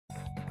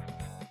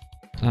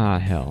Ah,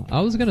 hell.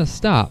 I was gonna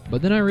stop,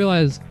 but then I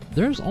realized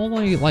there's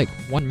only, like,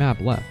 one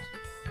map left.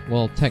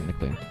 Well,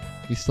 technically.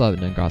 We still haven't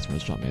done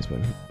Gossamer's Jumpmaze, but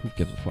who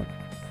gives a fuck?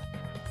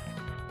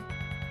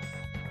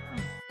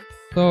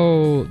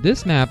 So,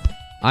 this map,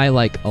 I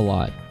like a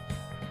lot.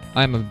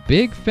 I'm a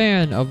big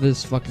fan of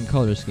this fucking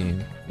color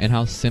scheme, and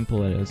how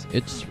simple it is.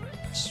 It's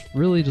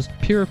really just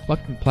pure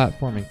fucking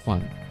platforming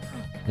fun.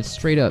 It's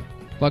straight up,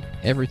 fuck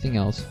everything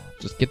else.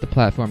 Just get the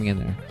platforming in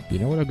there. You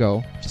know where to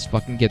go, just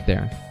fucking get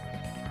there.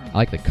 I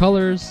like the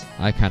colors.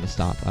 I kind of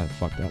stopped. I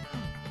fucked up.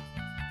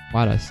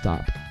 Why'd I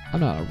stop? I'm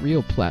not a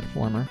real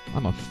platformer.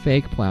 I'm a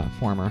fake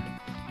platformer.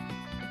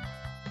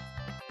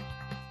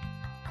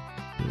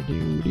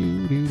 Do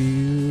do do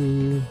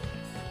do.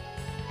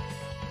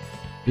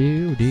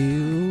 Do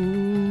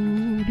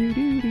do do do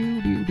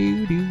do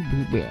do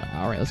do do.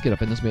 All right, let's get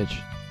up in this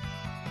bitch.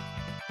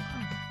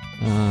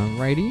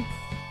 Righty.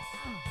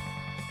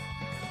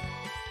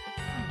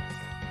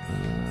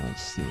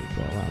 Let's see.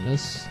 Go around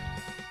this.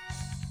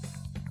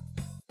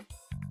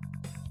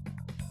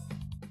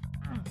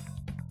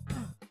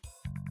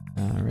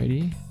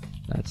 Alrighty,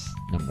 that's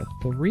number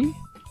 3.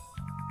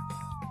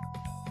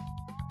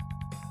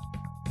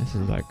 This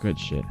is like good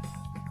shit.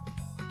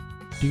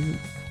 Do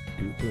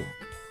do do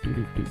do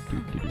do do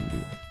do do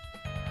do.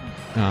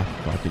 Ah,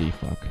 fuckity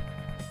fuck.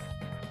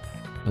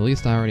 At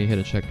least I already hit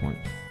a checkpoint.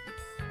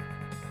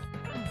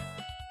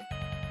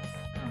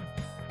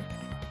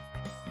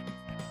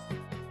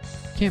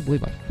 Can't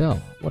believe I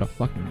fell. What a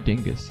fucking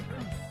dingus.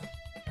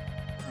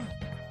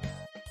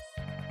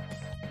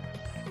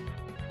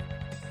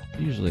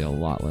 Usually a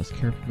lot less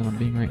careful than I'm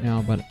being right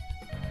now, but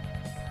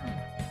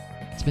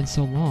it's been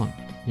so long,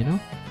 you know?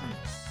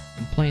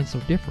 I'm playing so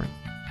different.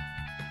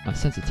 My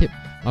sensitivity.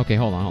 Okay,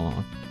 hold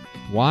on.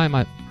 Why am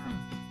I...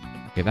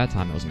 Okay, that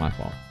time it was my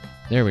fault.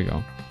 There we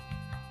go.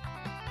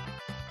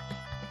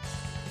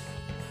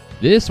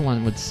 This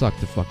one would suck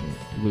to fucking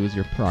lose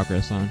your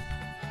progress on.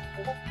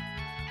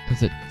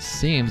 Because it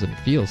seems and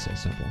feels so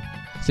simple.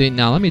 See,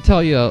 now let me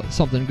tell you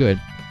something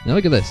good. Now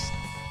look at this.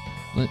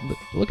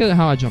 Look at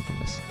how I jumped from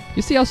this.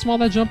 You see how small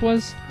that jump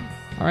was?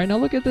 Alright, now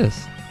look at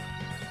this.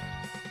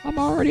 I'm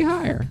already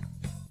higher.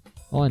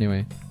 Well,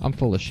 anyway, I'm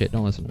full of shit.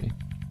 Don't listen to me.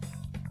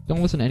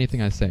 Don't listen to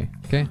anything I say,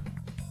 okay?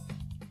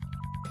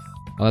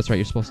 Oh, that's right.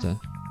 You're supposed to...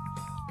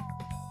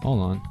 Hold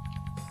on.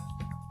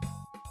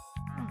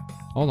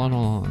 Hold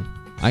on.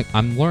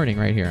 I'm learning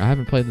right here. I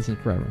haven't played this in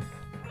forever.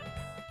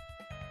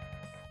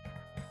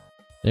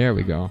 There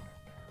we go.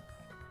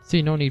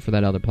 See, no need for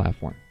that other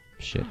platform.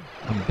 Shit.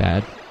 I'm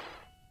bad.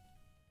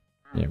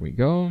 There we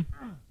go.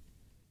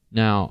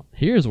 Now,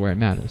 here's where it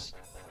matters.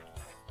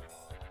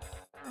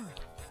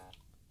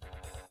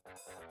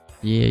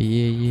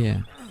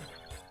 Yeah.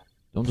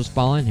 Don't just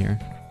fall in here.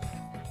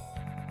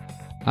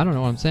 I don't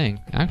know what I'm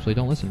saying. Actually,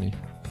 don't listen to me.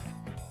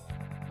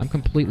 I'm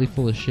completely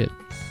full of shit.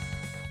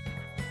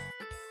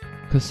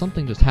 Because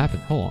something just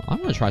happened. Hold on. I'm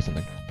going to try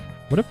something.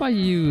 What if I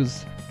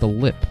use the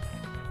lip?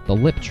 The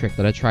lip trick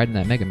that I tried in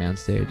that Mega Man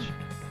stage.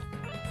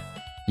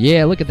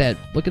 Yeah, look at that.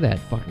 Look at that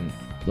fucking...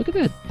 Look at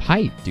that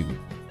height, dude.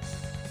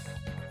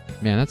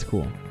 Man, that's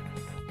cool.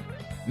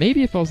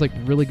 Maybe if I was like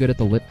really good at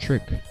the lip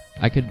trick,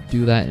 I could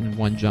do that in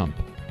one jump.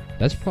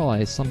 That's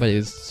probably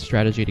somebody's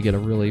strategy to get a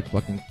really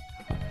fucking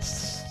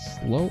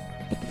slow...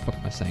 What the fuck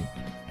am I saying?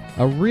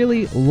 A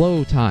really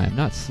low time.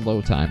 Not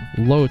slow time.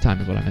 Low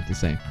time is what I meant to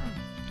say.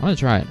 I'm gonna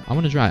try it. I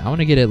want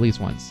to get it at least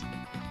once.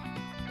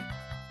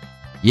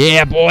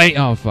 Yeah, boy!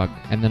 Oh, fuck.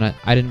 And then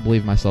I didn't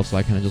believe myself, so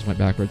I kind of just went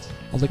backwards.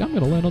 I was like, I'm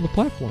gonna land on the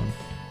platform.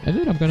 And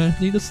then I'm gonna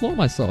need to slow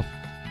myself.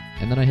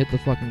 And then I hit the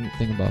fucking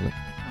thing above it.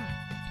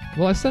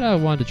 Well, I said I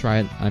wanted to try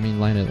it. I mean,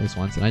 land it at least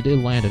once. And I did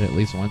land it at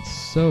least once,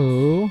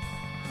 so...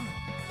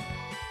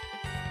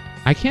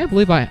 I can't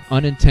believe I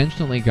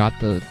unintentionally got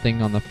the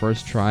thing on the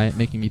first try,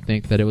 making me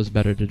think that it was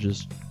better to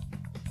just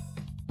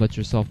let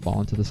yourself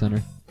fall into the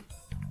center.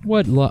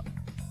 What luck.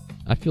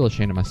 I feel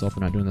ashamed of myself for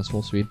not doing this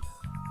full speed.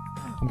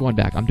 I'm going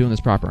back. I'm doing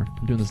this proper.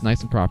 I'm doing this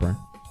nice and proper.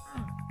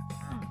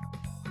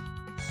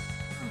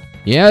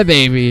 Yeah,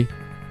 baby.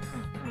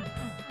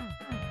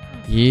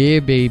 Yeah,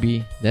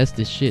 baby. That's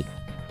the shit.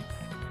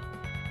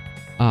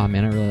 Ah,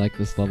 man, I really like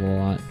this level a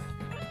lot.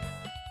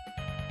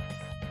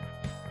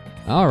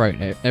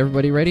 Alright,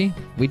 everybody ready?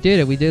 We did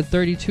it. We did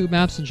 32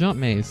 maps in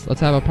Jumpmaze.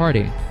 Let's have a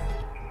party.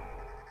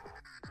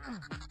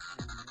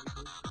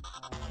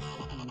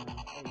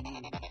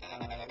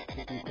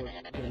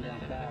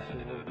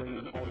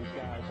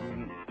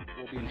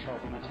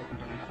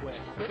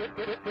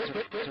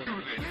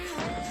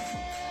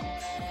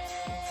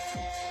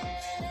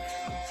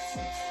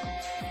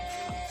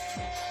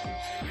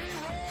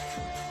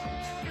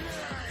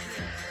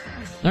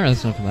 Alright,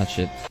 that's enough of that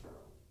shit.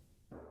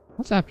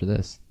 What's after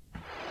this?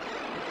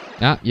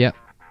 Ah, yep.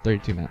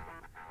 32 map.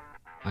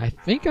 I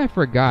think I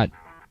forgot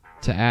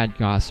to add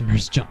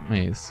Gossamer's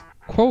Jumpmaze.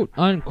 Quote,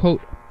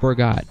 unquote,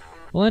 forgot.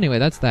 Well, anyway,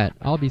 that's that.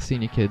 I'll be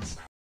seeing you kids